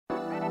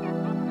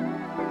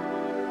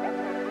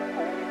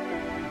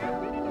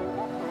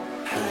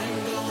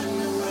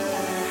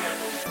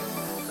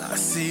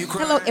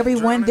Hello,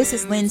 everyone. This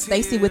is Lynn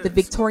Stacy with the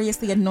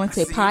Victoriously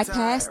Anointed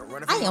podcast.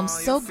 I am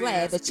so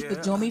glad that you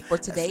could join me for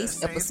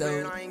today's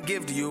episode.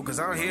 Get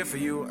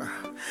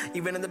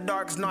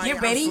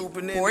ready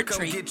for a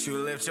treat.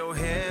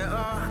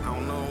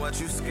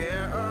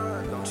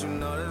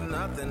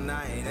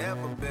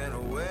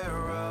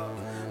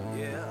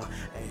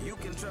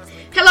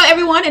 Hello,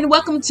 everyone, and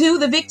welcome to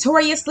the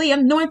Victoriously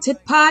Anointed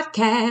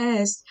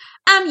podcast.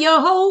 I'm your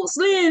host,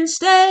 Lynn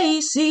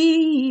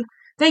Stacy.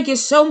 Thank you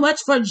so much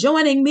for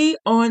joining me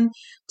on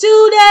today's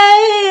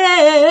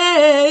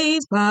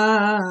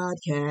podcast.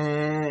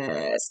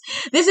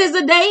 This is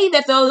the day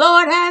that the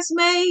Lord has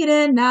made,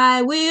 and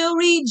I will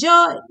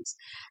rejoice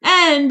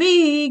and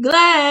be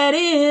glad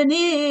in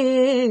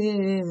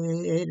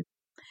it.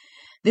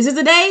 This is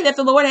the day that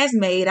the Lord has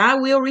made. I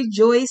will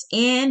rejoice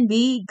and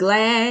be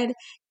glad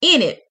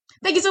in it.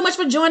 Thank you so much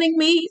for joining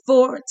me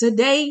for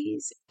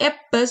today's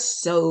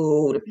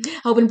episode.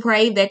 Hope and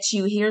pray that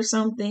you hear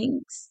some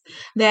things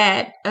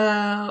that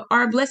are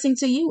a blessing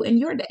to you in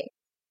your day.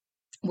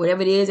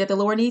 Whatever it is that the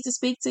Lord needs to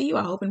speak to you,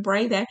 I hope and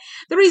pray that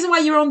the reason why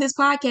you're on this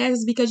podcast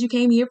is because you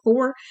came here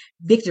for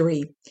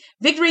victory.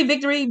 Victory,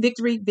 victory,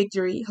 victory,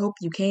 victory. Hope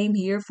you came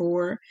here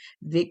for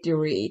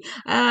victory.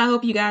 I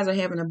hope you guys are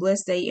having a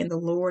blessed day in the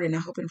Lord, and I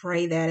hope and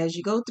pray that as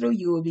you go through,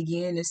 you will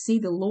begin to see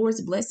the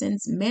Lord's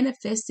blessings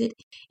manifested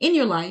in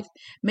your life,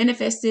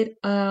 manifested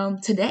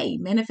today,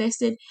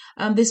 manifested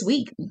this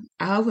week.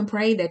 I hope and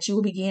pray that you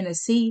will begin to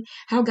see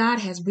how God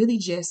has really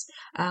just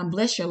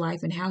blessed your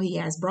life and how He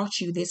has brought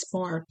you this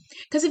far.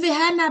 Because if it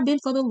had not been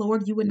for the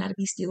Lord, you would not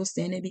be still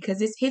standing,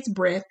 because it's His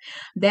breath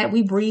that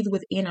we breathe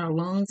within our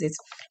lungs. It's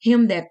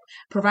Him that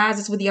provides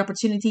us with the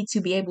opportunity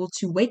to be able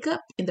to wake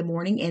up in the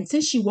morning. And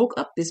since you woke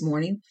up this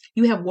morning,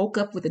 you have woke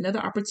up with another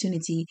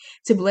opportunity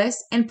to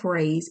bless and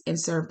praise and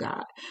serve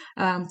God.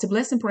 To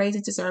bless and praise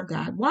and to serve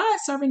God. Why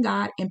is serving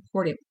God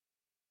important?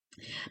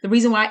 The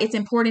reason why it's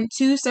important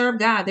to serve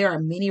God, there are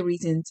many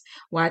reasons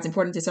why it's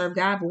important to serve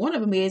God, but one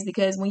of them is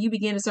because when you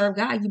begin to serve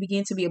God, you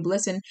begin to be a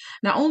blessing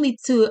not only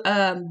to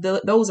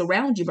those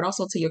around you, but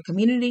also to your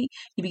community.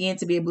 You begin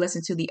to be a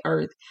blessing to the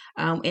earth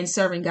in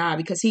serving God,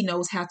 because He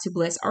knows how to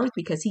bless earth,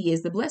 because He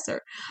is the blesser.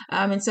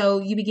 And so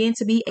you begin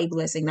to be a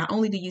blessing. Not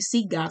only do you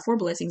seek God for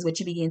blessings,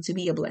 but you begin to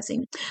be a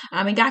blessing.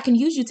 And God can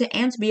use you to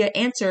be an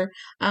answer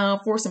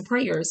for some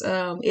prayers.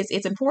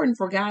 It's important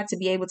for God to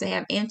be able to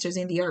have answers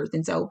in the earth.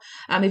 And so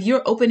if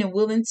you're open and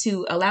willing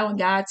to allowing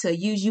God to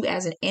use you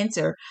as an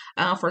answer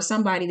for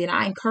somebody, then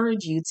I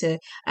encourage you to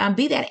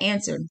be that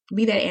answer.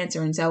 Be that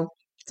answer. And so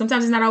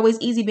sometimes it's not always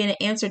easy being an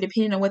answer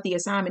depending on what the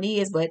assignment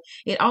is, but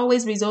it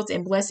always results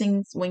in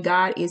blessings when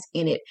God is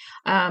in it.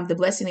 The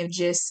blessing of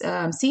just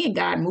seeing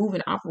God move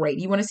and operate.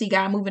 You want to see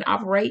God move and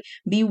operate?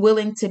 Be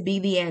willing to be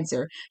the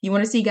answer. You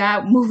want to see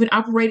God move and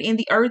operate in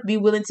the earth? Be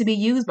willing to be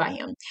used by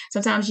Him.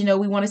 Sometimes,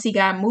 we want to see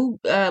God move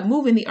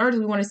in the earth.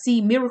 We want to see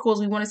miracles.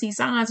 We want to see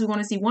signs. We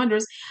want to see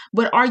wonders.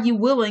 But are you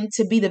willing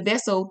to be the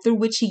vessel through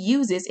which He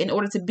uses in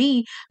order to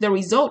be the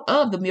result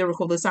of the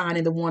miracle, the sign,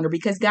 and the wonder?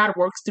 Because God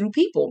works through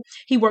people.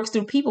 He works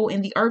through people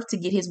in the earth to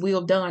get His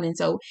will done. And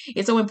so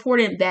it's so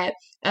important that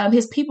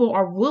His people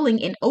are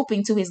willing and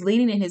open to His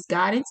leading and His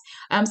guidance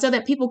so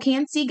that people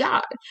can see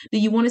God. Do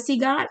you want to see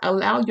God?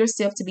 Allow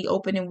yourself to be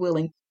open and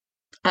willing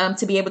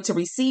to be able to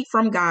receive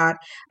from God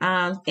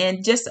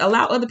and just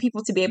allow other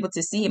people to be able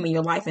to see Him in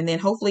your life. And then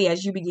hopefully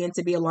as you begin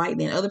to be a light,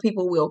 then other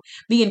people will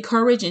be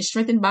encouraged and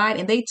strengthened by it.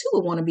 And they too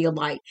will want to be a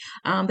light.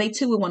 They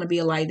too will want to be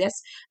a light.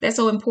 That's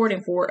so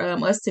important for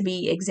us to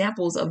be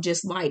examples of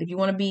just light. If you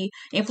want to be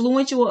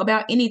influential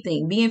about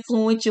anything, be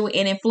influential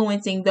in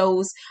influencing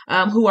those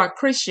who are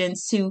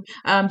Christians to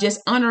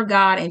just honor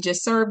God and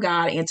just serve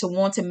God and to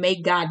want to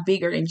make God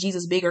bigger and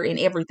Jesus bigger in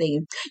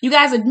everything. You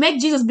guys, the Make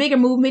Jesus Bigger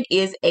movement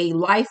is a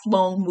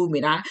lifelong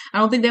movement. I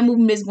don't think that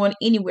movement is going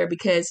anywhere,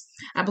 because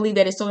I believe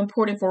that it's so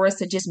important for us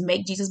to just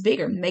make Jesus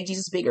bigger, make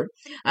Jesus bigger.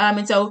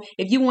 And so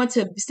if you want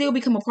to still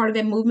become a part of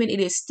that movement, it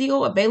is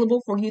still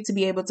available for you to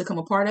be able to become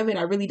a part of it.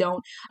 I really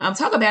don't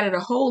talk about it a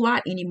whole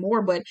lot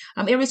anymore, but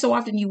every so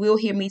often you will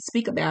hear me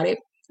speak about it.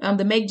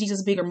 The Make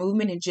Jesus Bigger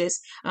movement, and just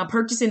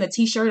purchasing a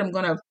t-shirt. I'm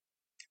going to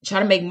try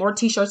to make more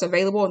t-shirts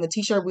available, and the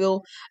t-shirt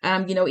will,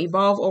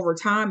 evolve over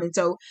time. And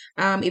so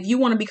if you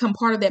want to become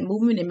part of that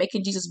movement and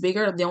making Jesus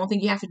bigger, the only thing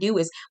you have to do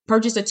is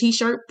purchase a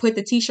t-shirt, put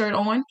the t-shirt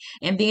on,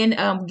 and then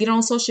get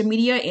on social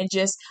media and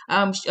just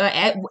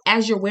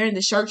as you're wearing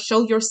the shirt,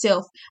 show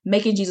yourself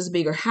making Jesus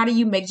bigger. How do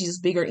you make Jesus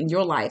bigger in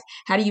your life?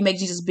 How do you make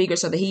Jesus bigger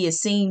so that He is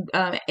seen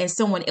in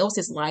someone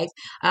else's life?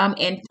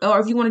 Or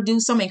if you want to do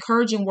some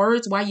encouraging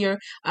words while you're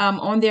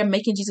on there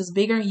making Jesus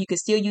bigger, you can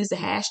still use the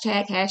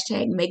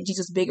hashtag Make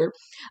Jesus Bigger.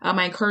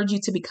 I encourage you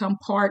to become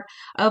part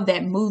of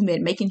that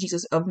movement, making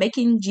Jesus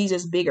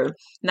bigger.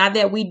 Not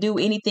that we do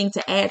anything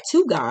to add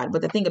to God,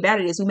 but the thing about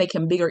it is we make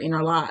Him bigger in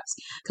our lives,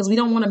 because we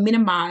don't want to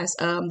minimize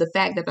the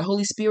fact that the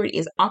Holy Spirit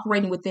is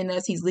operating within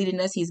us. He's leading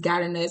us. He's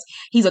guiding us.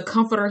 He's a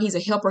comforter. He's a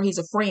helper. He's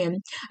a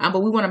friend.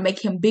 But we want to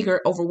make Him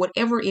bigger over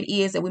whatever it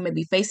is that we may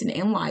be facing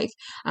in life.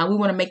 We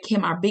want to make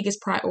Him our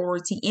biggest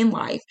priority in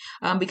life,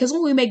 because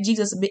when we make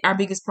Jesus our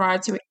biggest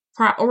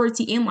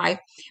priority in life,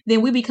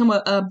 then we become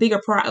a bigger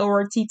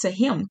priority to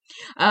him.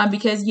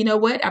 Because you know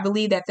what? I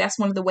believe that that's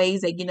one of the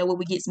ways that, you know what,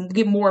 we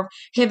get more of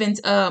heaven's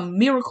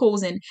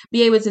miracles and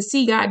be able to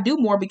see God do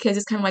more, because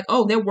it's kind of like,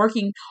 oh, they're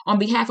working on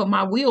behalf of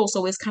my will.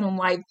 So it's kind of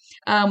like,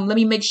 let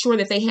me make sure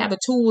that they have the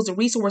tools, the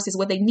resources,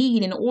 what they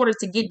need in order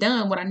to get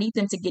done what I need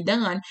them to get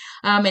done.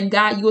 And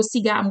God, you'll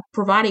see God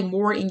providing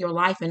more in your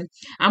life. And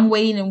I'm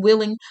waiting and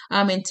willing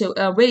and to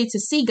ready to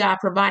see God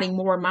providing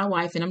more in my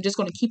life. And I'm just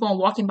going to keep on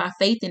walking by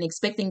faith and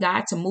expecting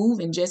God to move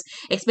and just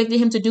expecting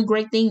him to do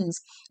great things.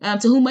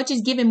 To whom much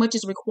is given, much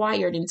is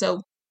required. And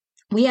so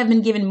we have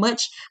been given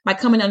much by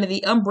coming under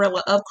the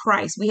umbrella of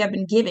Christ. We have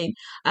been given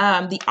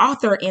the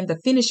author and the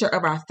finisher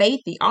of our faith,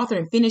 the author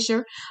and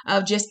finisher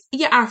of just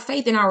our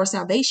faith and our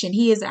salvation.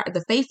 He is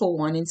the faithful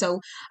one, and so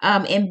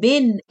and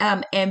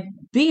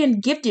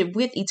being gifted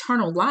with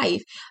eternal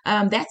life.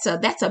 That's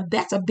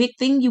a big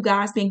thing, you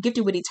guys. Being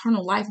gifted with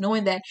eternal life,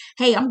 knowing that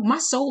hey, my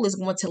soul is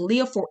going to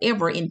live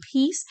forever in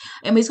peace,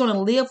 and it's going to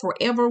live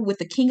forever with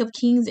the King of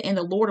Kings and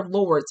the Lord of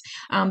Lords.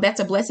 That's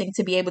a blessing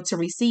to be able to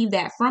receive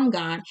that from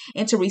God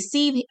and to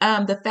receive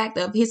the fact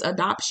of his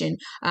adoption,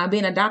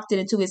 being adopted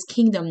into his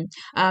kingdom,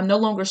 no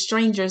longer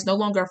strangers, no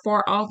longer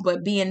far off,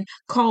 but being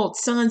called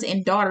sons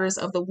and daughters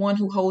of the one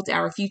who holds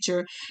our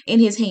future in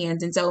his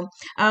hands. And so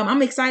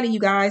I'm excited, you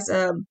guys.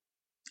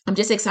 I'm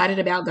just excited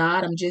about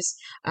God. I'm just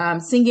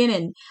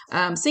singing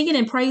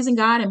and praising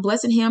God and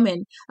blessing him.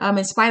 And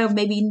in spite of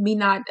maybe me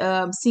not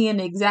seeing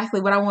exactly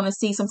what I want to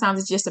see, sometimes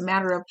it's just a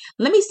matter of,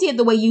 let me see it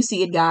the way you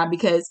see it, God,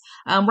 because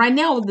right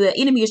now the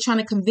enemy is trying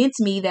to convince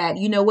me that,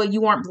 you know what,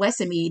 you aren't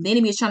blessing me. The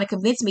enemy is trying to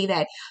convince me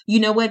that, you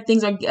know what,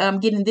 things are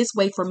getting this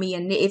way for me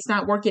and it's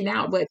not working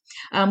out. But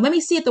let me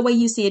see it the way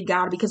you see it,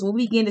 God, because when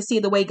we begin to see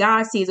it the way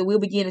God sees it, we'll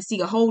begin to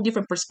see a whole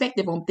different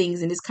perspective on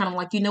things. And it's kind of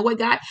like, you know what,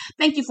 God,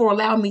 thank you for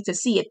allowing me to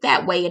see it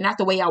that way and not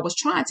the way I was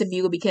trying to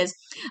view it, because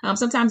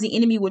sometimes the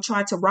enemy will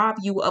try to rob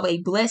you of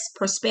a blessed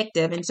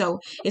perspective. And so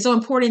it's so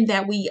important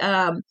that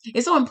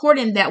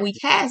we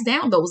cast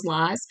down those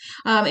lies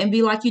and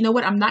be like, you know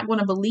what, I'm not going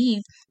to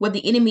believe what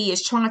the enemy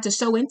is trying to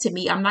sow into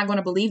me. I'm not going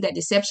to believe that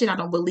deception. I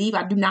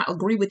do not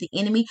agree with the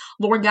enemy.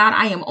 Lord God,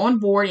 I am on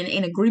board and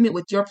in agreement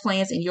with your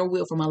plans and your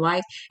will for my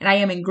life. And I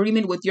am in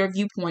agreement with your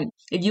viewpoint.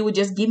 If you would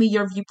just give me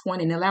your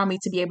viewpoint and allow me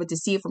to be able to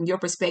see it from your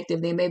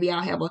perspective, then maybe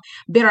I'll have a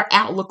better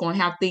outlook on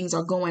how things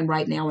are going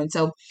right now. And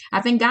so I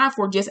thank God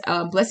for just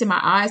blessing my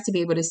eyes to be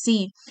able to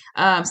see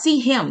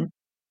him,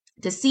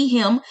 to see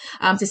him,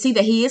 to see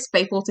that he is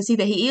faithful, to see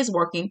that he is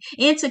working,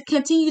 and to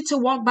continue to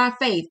walk by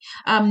faith,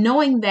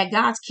 knowing that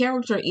God's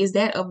character is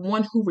that of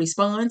one who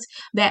responds,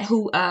 that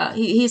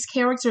his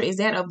character is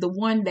that of the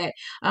one that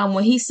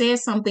when he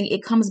says something,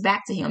 it comes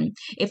back to him.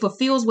 It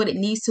fulfills what it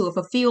needs to. It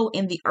fulfill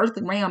in the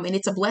earthly realm, and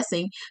it's a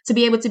blessing to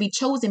be able to be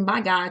chosen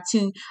by God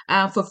to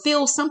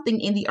fulfill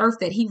something in the earth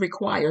that he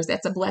requires.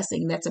 That's a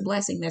blessing. That's a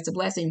blessing. That's a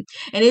blessing.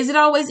 And is it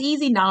always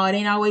easy? No, it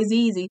ain't always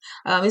easy.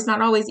 It's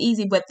not always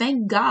easy, but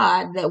thank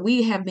God that we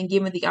have been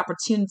given the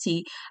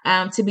opportunity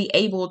to be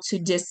able to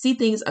just see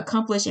things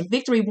accomplished and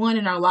victory won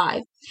in our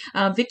life.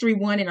 Victory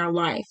won in our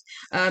life.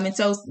 And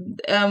so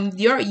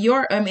your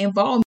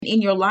involvement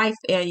in your life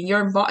and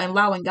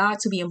allowing God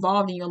to be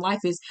involved in your life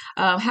is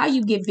how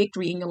you get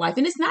victory in your life.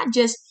 And it's not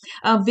just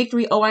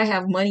victory. Oh, I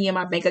have money in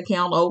my bank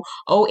account.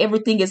 Oh,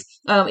 everything is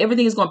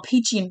going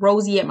peachy and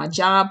rosy at my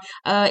job.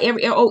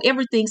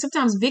 Everything.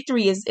 Sometimes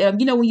victory is,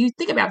 when you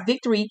think about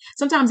victory,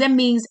 sometimes that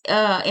means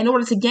in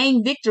order to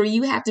gain victory,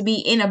 you have to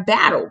be in a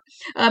battle.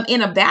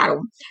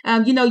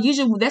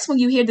 Usually that's when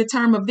you hear the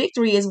term of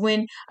victory is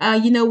when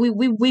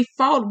we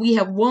fought, we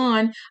have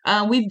won,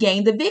 we've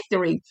gained the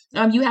victory.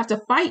 You have to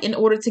fight in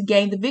order to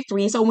gain the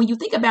victory. And so when you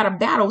think about a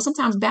battle,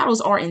 sometimes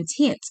battles are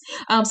intense.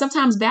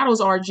 Sometimes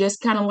battles are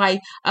just kind of like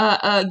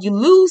you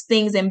lose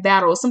things in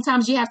battles.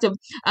 Sometimes you have to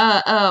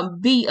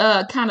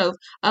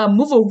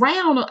move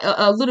around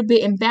a little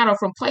bit in battle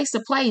from place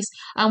to place.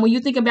 When you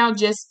think about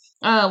just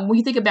when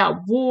you think about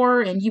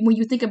war and when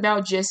you think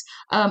about just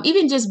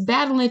even just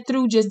battling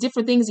through just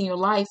different things in your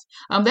life,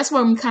 that's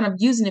what I'm kind of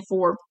using it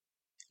for.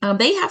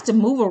 They have to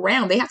move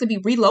around. They have to be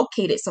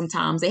relocated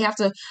sometimes. They have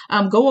to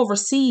go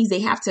overseas.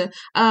 They have to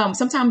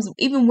sometimes,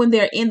 even when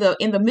they're in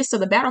the midst of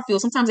the battlefield,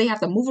 sometimes they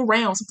have to move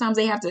around. Sometimes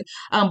they have to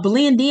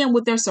blend in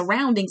with their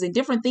surroundings and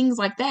different things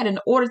like that in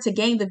order to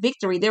gain the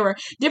victory. There are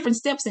different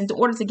steps in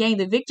order to gain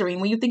the victory.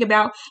 And when you think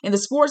about in the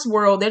sports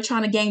world, they're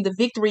trying to gain the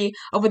victory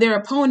over their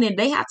opponent.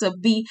 They have to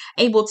be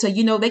able to,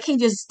 they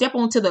can't just step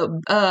onto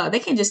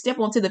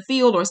the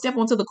field or step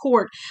onto the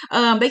court.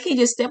 They can't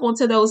just step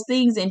onto those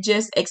things and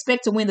just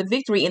expect to win the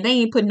victory. And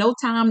they ain't put no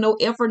time, no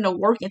effort, no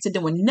work into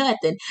doing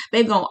nothing.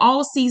 They've gone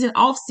all season,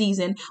 off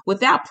season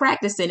without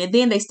practicing. And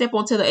then they step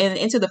into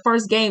the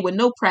first game with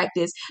no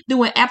practice,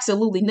 doing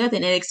absolutely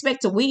nothing and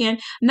expect to win.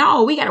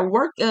 No, we got to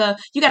work.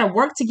 You got to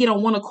work to get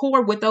on one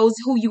accord with those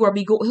who you will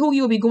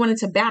be going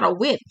into battle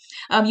with.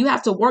 You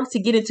have to work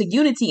to get into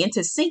unity and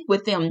to sync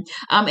with them.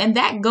 And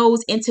that goes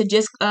into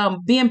just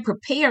being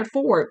prepared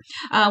for it.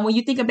 When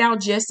you think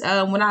about just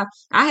when I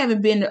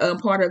haven't been a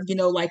part of,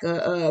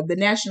 the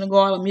National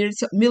Guard or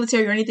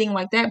military or anything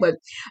like that, but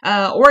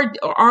or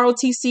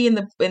ROTC in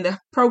the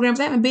programs.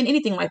 I haven't been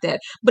anything like that.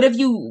 But if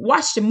you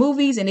watch the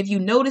movies and if you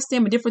notice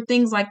them and different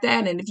things like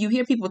that, and if you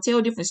hear people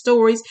tell different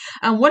stories,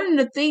 one of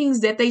the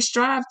things that they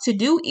strive to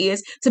do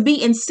is to be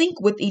in sync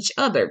with each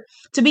other.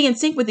 To be in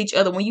sync with each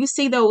other. When you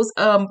see those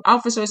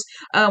officers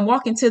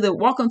walk onto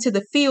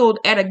the field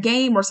at a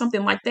game or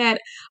something like that,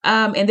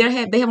 and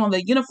they have on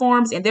the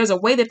uniforms, and there's a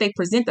way that they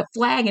present the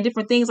flag and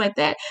different things like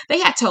that. They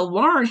had to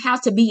learn how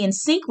to be in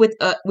sync with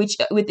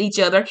each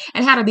other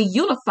and how to be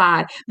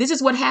unified. This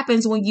is what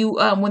happens when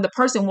when the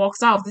person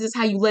walks off. This is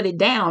how you let it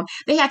down.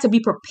 They had to be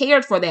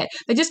prepared for that.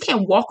 They just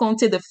can't walk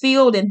onto the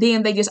field and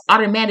then they just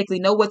automatically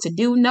know what to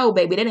do. No,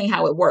 baby, that ain't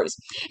how it works.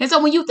 And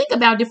so when you think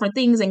about different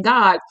things in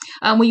God,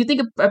 when you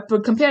think of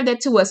compare that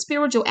to a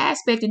spiritual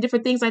aspect and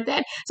different things like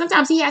that,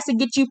 sometimes he has to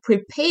get you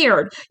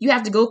prepared. You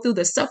have to go through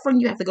the suffering.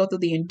 You have to go through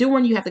the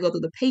enduring. You have to go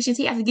through the patience.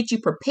 He has to get you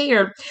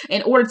prepared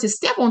in order to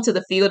step onto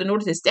the field, in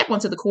order to step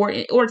onto the court,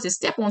 in order to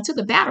step onto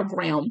the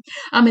battleground.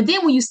 And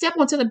then when you step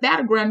onto the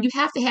battleground, you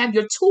have to have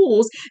your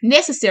tools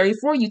necessary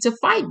for you to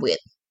fight with.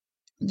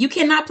 You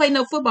cannot play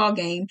no football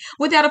game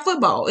without a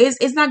football.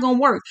 It's not going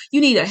to work.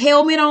 You need a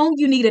helmet on.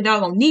 You need a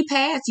doggone knee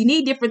pads. You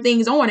need different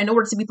things on in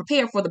order to be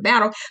prepared for the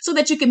battle so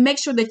that you can make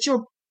sure that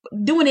you're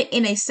doing it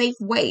in a safe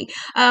way.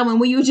 And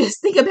when you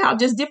just think about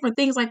just different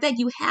things like that,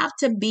 you have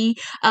to be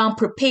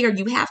prepared.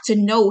 You have to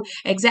know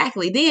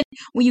exactly. Then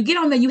when you get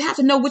on there, you have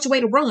to know which way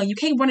to run. You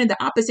can't run in the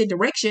opposite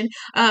direction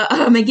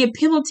and get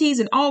penalties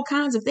and all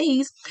kinds of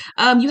things.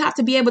 You have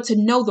to be able to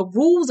know the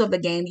rules of the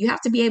game. You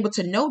have to be able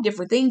to know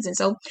different things. And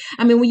so,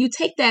 I mean, when you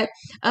take that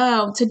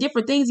to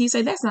different things, you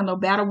say that's not no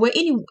battle. Well,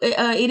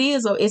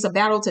 it's a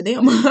battle to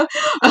them.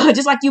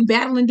 Just like you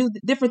battling through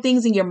different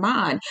things in your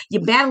mind,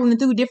 you're battling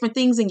through different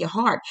things in your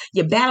heart.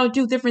 You battle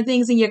through different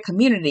things in your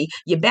community.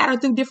 You battle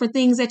through different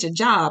things at your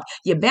job.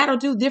 You battle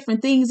through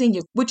different things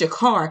with your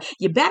car.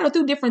 You battle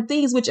through different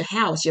things with your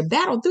house. You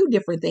battle through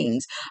different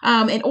things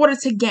in order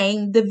to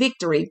gain the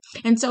victory.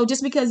 And so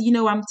just because,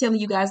 I'm telling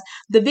you guys,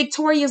 the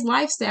victorious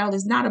lifestyle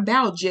is not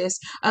about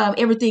just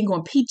everything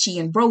going peachy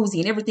and rosy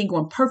and everything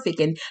going perfect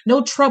and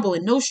no trouble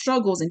and no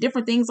struggles and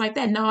different things like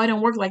that. No, it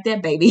don't work like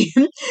that, baby.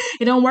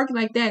 It don't work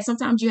like that.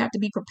 Sometimes you have to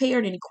be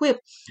prepared and equipped.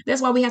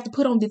 That's why we have to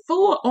put on the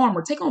full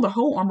armor, take on the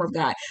whole armor of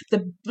God.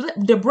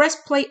 The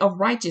breastplate of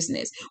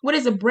righteousness. What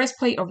is a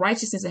breastplate of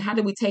righteousness and how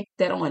do we take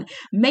that on?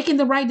 Making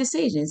the right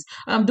decisions,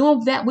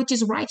 doing that which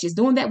is righteous,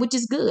 doing that which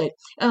is good.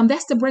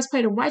 That's the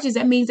breastplate of righteousness.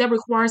 That means that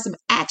requires some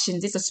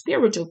actions. It's a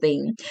spiritual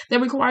thing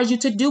that requires you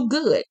to do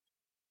good.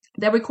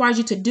 That requires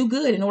you to do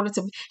good in order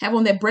to have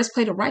on that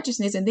breastplate of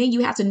righteousness. And then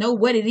you have to know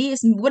what it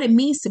is and what it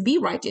means to be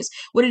righteous,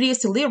 what it is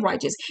to live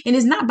righteous. And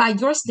it's not by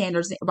your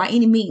standards by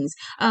any means.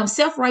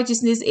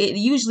 Self-righteousness, it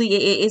usually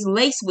is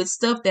laced with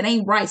stuff that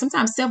ain't right.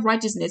 Sometimes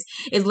self-righteousness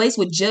is laced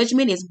with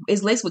judgment,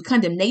 is laced with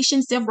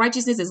condemnation.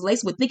 Self-righteousness is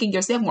laced with thinking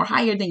yourself more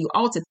higher than you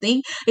ought to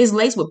think. It's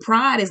laced with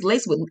pride, it's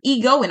laced with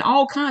ego and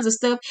all kinds of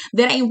stuff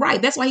that ain't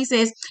right. That's why he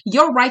says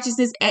your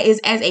righteousness is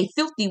as a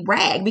filthy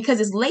rag, because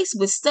it's laced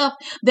with stuff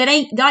that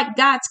ain't got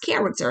God's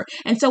character.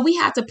 And so we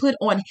have to put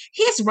on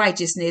his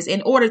righteousness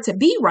in order to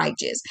be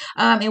righteous.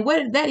 And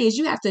what that is,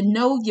 you have to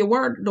know your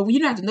word.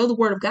 You have to know the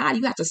word of God.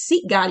 You have to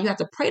seek God. You have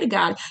to pray to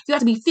God. You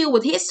have to be filled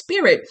with his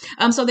spirit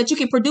so that you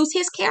can produce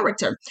his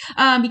character.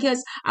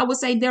 Because I would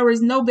say there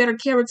is no better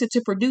character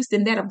to produce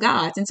than that of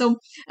God's. And so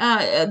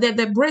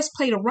the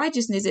breastplate of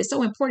righteousness is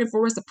so important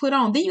for us to put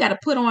on. Then you got to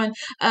put on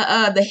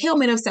the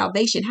helmet of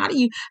salvation. How do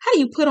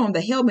you put on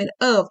the helmet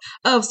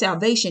of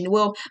salvation?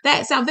 Well,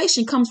 that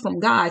salvation comes from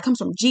God, comes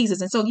from Jesus.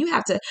 And so you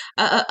have to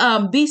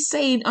be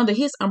saved under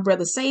his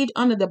umbrella, saved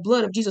under the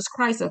blood of Jesus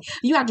Christ. So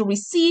you have to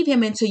receive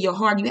him into your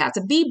heart. You have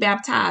to be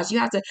baptized. You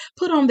have to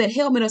put on that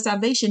helmet of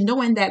salvation,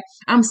 knowing that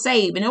I'm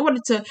saved. In order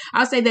to,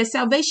 I'll say that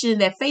salvation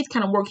and that faith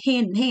kind of work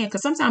hand in hand,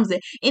 because sometimes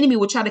the enemy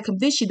will try to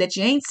convince you that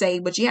you ain't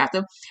saved, but you have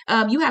to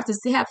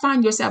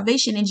find your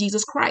salvation in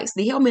Jesus Christ,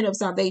 the helmet of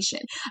salvation.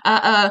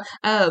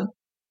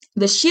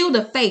 The shield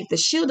of faith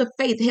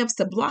helps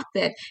to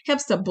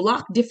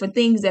block different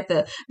things that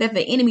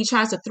the enemy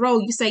tries to throw.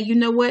 You say, you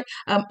know what?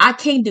 I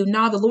can't do.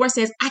 Now the Lord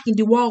says I can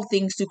do all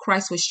things through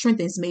Christ, which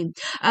strengthens me.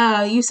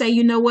 You say,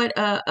 you know what?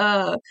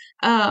 I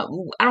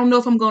don't know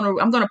if I'm going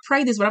to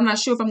pray this, but I'm not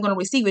sure if I'm going to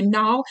receive it.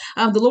 No,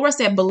 the Lord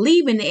said,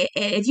 believe in it.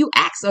 If you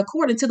act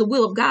according to the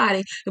will of God,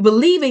 and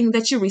believing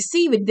that you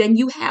receive it, then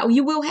you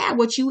will have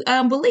what you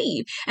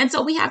believe. And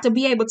so we have to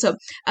be able to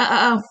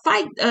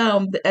fight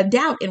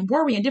doubt and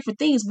worry and different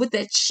things with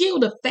that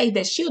shield of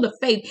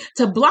faith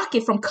to block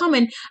it from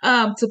coming,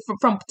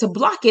 to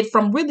block it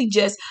from really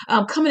just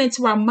coming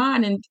into our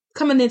mind and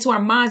coming into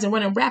our minds and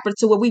running rapid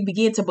to where we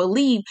begin to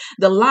believe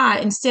the lie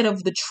instead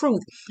of the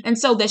truth. And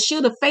so that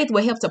shield of faith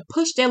will help to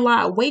push that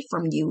lie away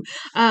from you.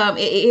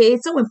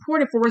 It's so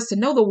important for us to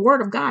know the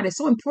word of God. It's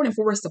so important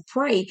for us to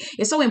pray.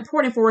 It's so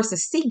important for us to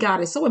seek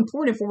God. It's so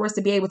important for us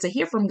to be able to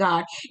hear from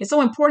God. It's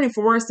so important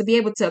for us to be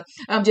able to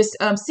just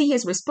see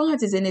his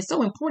responses. And it's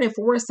so important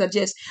for us to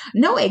just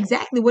know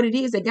exactly what it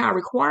is that God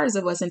requires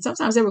of us. And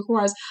sometimes it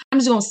requires, I'm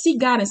just going to seek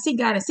God and seek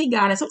God and seek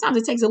God. And sometimes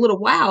it takes a little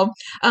while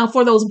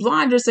for those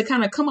blinders to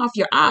kind of come off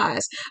your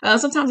eyes.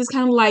 Sometimes it's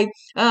kind of like,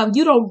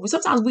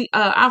 sometimes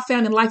I've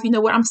found in life, you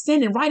know what, I'm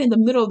standing right in the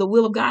middle of the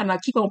will of God and I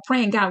keep on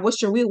praying, God,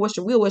 what's your will? What's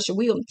your will? What's your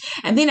will?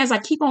 And then as I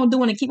keep on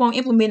doing and keep on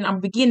implementing, I'm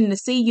beginning to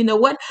see, you know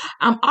what,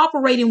 I'm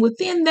operating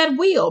within that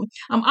will.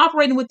 I'm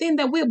operating within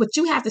that will, but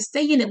you have to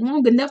stay in it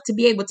long enough to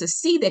be able to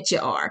see that you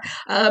are.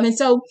 And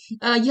so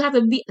you have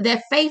to be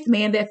that faith,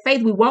 man, that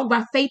faith. We walk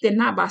by faith and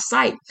not by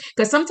sight.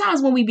 Because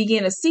sometimes when we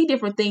begin to see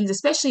different things,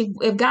 especially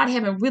if God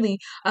haven't really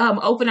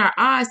opened our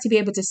eyes to be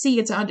able to see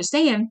and to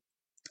understand,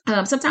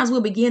 sometimes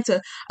we'll begin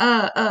to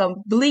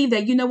believe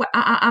that, you know what,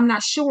 I'm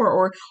not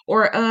sure,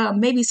 or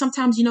maybe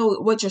sometimes, you know,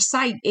 what your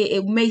sight,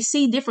 it may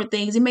see different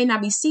things. It may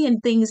not be seeing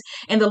things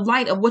in the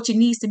light of what it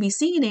needs to be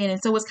seen in.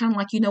 And so it's kind of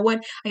like, you know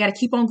what, I got to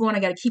keep on going. I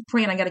got to keep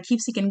praying. I got to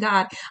keep seeking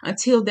God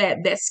until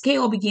that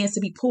scale begins to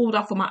be pulled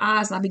off of my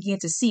eyes and I begin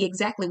to see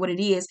exactly what it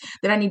is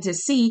that I need to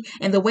see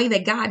and the way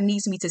that God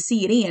needs me to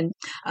see it in.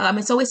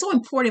 And so it's so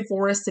important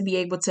for us to be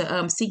able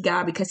to seek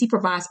God because he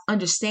provides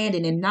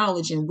understanding and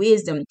knowledge and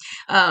wisdom.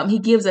 He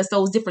gives us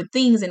those different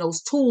things and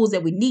those tools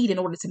that we need in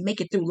order to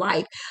make it through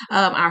life.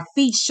 Our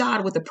feet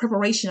shod with the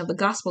preparation of the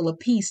gospel of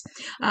peace.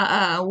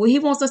 He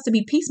wants us to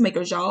be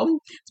peacemakers, y'all.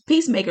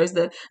 Peacemakers.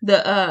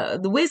 The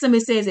wisdom,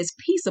 it says, is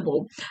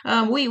peaceable.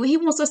 He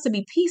wants us to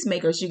be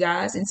peacemakers, you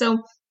guys. And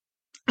so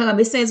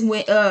it says,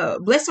 when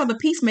blessed are the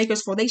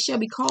peacemakers, for they shall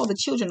be called the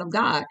children of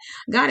God.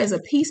 God is a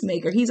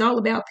peacemaker. He's all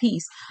about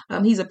peace.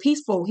 He's a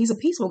peaceful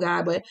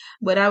guy,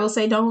 but I will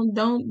say don't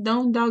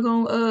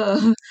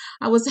doggone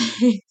I would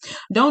say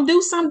don't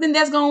do something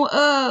that's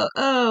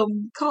gonna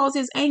cause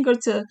his anger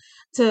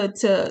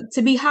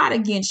to be hot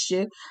against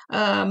you.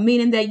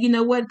 Meaning that, you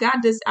know what,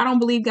 I don't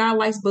believe God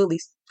likes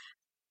bullies.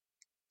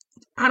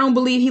 I don't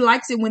believe he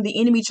likes it when the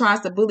enemy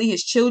tries to bully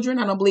his children.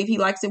 I don't believe he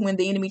likes it when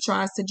the enemy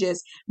tries to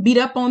just beat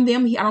up on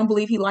them. I don't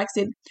believe he likes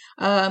it.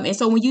 And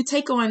so when you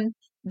take on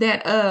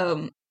that,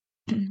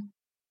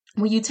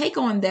 when you take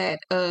on that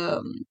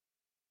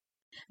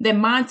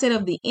mindset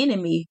of the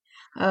enemy,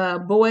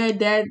 boy,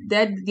 that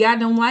God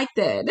don't like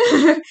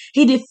that.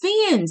 He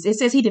defends. It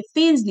says he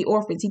defends the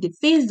orphans. He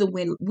defends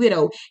the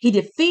widow. He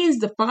defends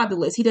the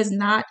fatherless. He does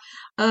not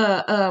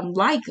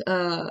like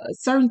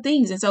certain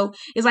things. And so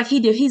it's like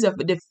he's a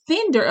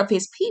defender of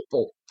his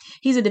people.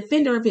 He's a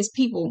defender of his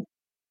people.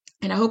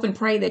 And I hope and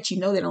pray that you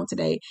know that on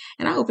today.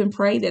 And I hope and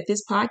pray that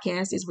this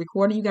podcast is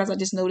recording. You guys, I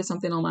just noticed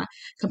something on my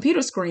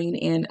computer screen,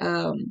 and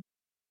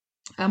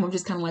I'm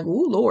just kind of like,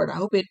 oh Lord, I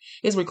hope it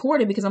is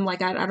recorded, because I'm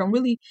like, I don't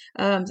really,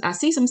 I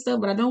see some stuff,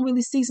 but I don't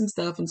really see some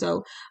stuff. And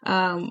so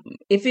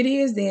if it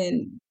is,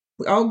 then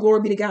all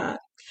glory be to God.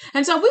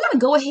 And so we're going to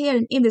go ahead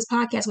and end this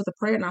podcast with a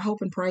prayer. And I hope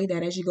and pray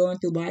that as you're going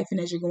through life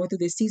and as you're going through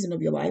this season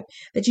of your life,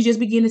 that you just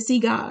begin to see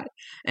God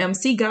and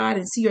see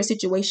your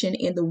situation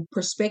in the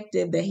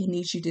perspective that he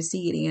needs you to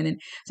see it in. And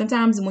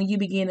sometimes when you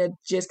begin to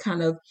just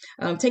kind of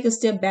take a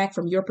step back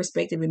from your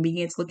perspective and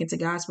begin to look into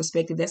God's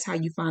perspective, that's how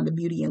you find the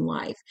beauty in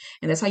life.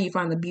 And that's how you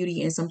find the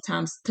beauty in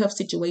sometimes tough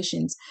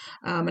situations.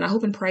 And I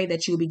hope and pray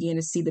that you'll begin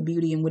to see the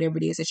beauty in whatever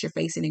it is that you're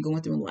facing and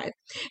going through in life.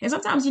 And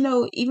sometimes, you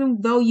know, even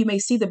though you may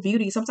see the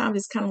beauty, sometimes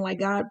it's kind of like,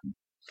 God,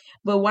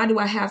 but why do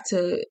I have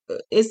to?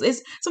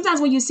 It's sometimes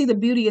when you see the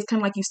beauty, it's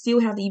kind of like you still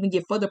have to even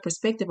get further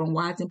perspective on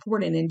why it's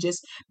important and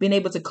just being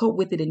able to cope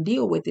with it and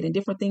deal with it and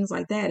different things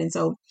like that. And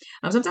so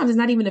sometimes it's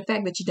not even the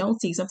fact that you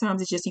don't see.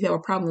 Sometimes it's just you have a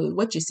problem with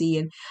what you see,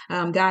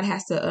 and God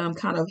has to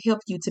kind of help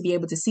you to be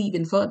able to see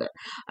even further.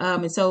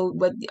 And so,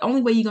 but the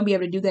only way you're gonna be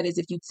able to do that is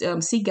if you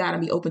seek God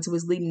and be open to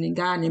his leading and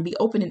guiding and be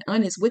open and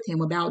honest with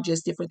him about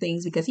just different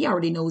things, because he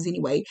already knows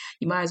anyway.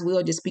 You might as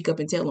well just speak up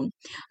and tell him.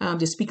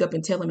 Just speak up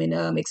and tell him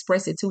and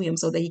express it to him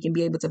so that he can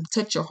be able to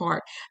touch your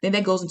heart. Then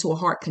that goes into a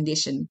heart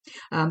condition.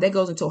 That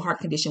goes into a heart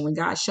condition when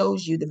God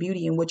shows you the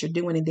beauty in what you're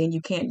doing, and then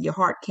your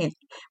heart can't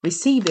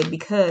receive it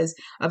because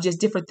of just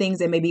different things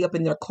that may be up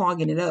in there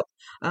clogging it up.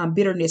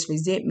 Bitterness,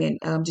 resentment,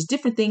 just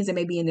different things that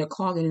may be in there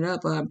clogging it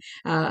up.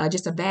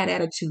 Just a bad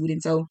attitude.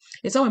 And so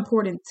it's so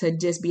important to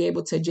just be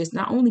able to just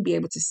not only be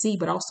able to see,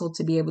 but also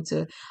to be able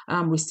to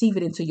receive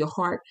it into your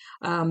heart,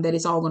 that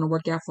it's all going to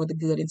work out for the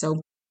good. And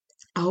so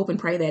I hope and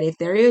pray that if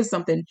there is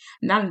something,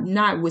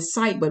 not with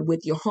sight, but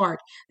with your heart,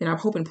 then I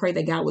hope and pray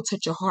that God will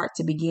touch your heart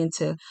to begin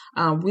to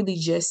really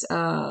just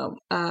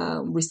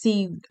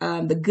receive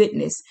the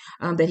goodness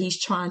that he's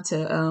trying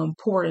to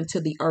pour into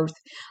the earth,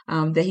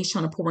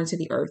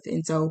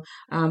 And so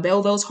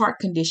those heart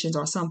conditions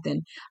are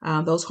something.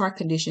 Those heart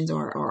conditions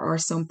are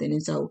something.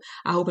 And so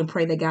I hope and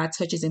pray that God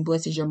touches and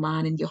blesses your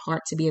mind and your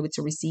heart to be able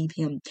to receive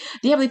him.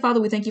 Dear Heavenly Father,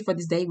 we thank you for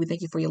this day. We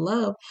thank you for your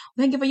love.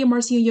 We thank you for your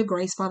mercy and your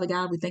grace, Father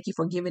God. We thank you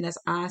for giving us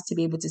eyes to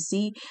be able to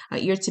see, an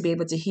ear to be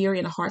able to hear,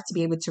 and a heart to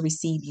be able to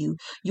receive you.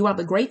 You are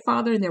the great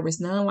Father, and there is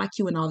none like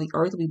you in all the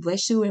earth. We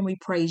bless you and we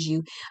praise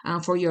you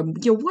for your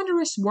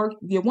wondrous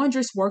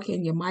work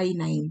in your mighty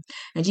name.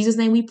 In Jesus'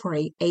 name we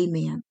pray.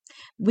 Amen.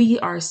 We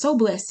are so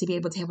blessed to be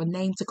able to have a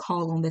name to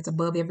call on that's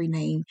above every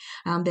name,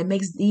 that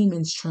makes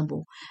demons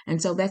tremble.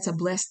 And so that's a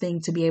blessed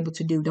thing to be able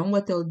to do. Don't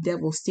let the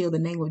devil steal the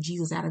name of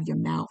Jesus out of your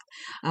mouth.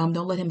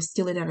 Don't let him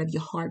steal it out of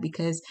your heart,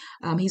 because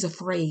he's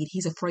afraid.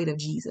 He's afraid of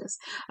Jesus.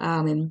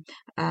 And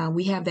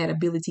we have that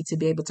ability to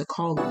be able to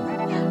call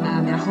on him.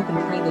 And I hope and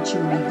pray that you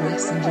will be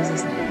blessed in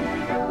Jesus' name.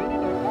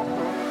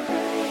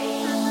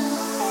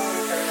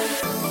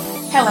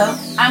 Hello,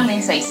 I'm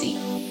Lynn Stacy.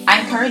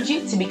 I encourage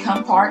you to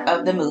become part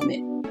of the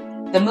movement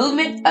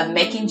of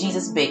Making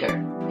Jesus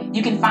Bigger.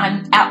 You can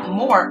find out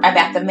more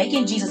about the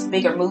Making Jesus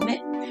Bigger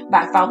movement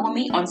by following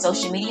me on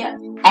social media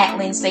at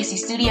Lynn Stacy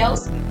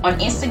Studios on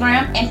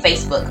Instagram and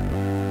Facebook.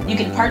 You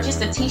can purchase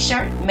the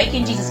t-shirt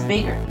Making Jesus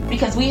Bigger,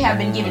 because we have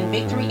been given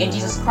victory in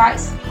Jesus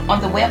Christ,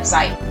 on the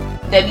website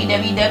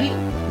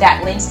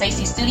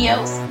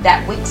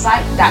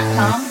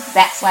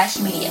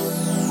www.lynnstacystudios.wixsite.com/media.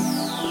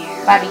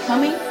 By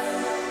becoming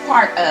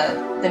part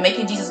of the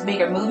Making Jesus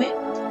Bigger movement,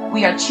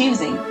 we are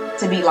choosing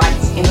to be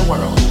lights in the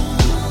world.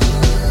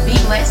 Be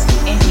blessed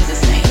in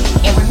Jesus' name.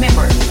 And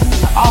remember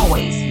to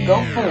always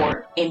go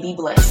forward and be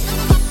blessed.